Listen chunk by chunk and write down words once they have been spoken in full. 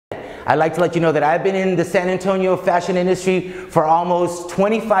I'd like to let you know that I've been in the San Antonio fashion industry for almost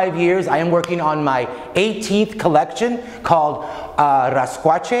 25 years. I am working on my 18th collection called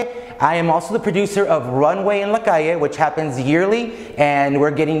Rascuache. I am also the producer of Runway in La Calle, which happens yearly, and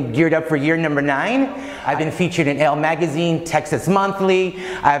we're getting geared up for year number 9. I've been featured in Elle Magazine, Texas Monthly.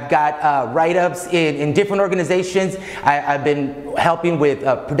 I've got write-ups in different organizations. I've been helping with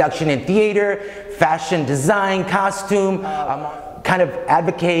production in theater, fashion design, costume, kind of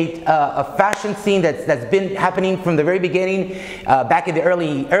advocate a fashion scene that's been happening from the very beginning, back in the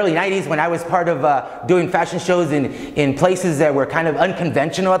early 90s when I was part of doing fashion shows in places that were kind of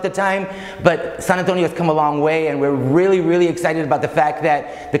unconventional at the time. But San Antonio has come a long way, and we're really excited about the fact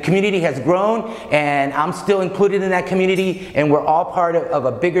that the community has grown, and I'm still included in that community, and we're all part of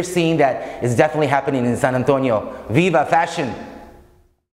a bigger scene that is definitely happening in San Antonio. Viva fashion!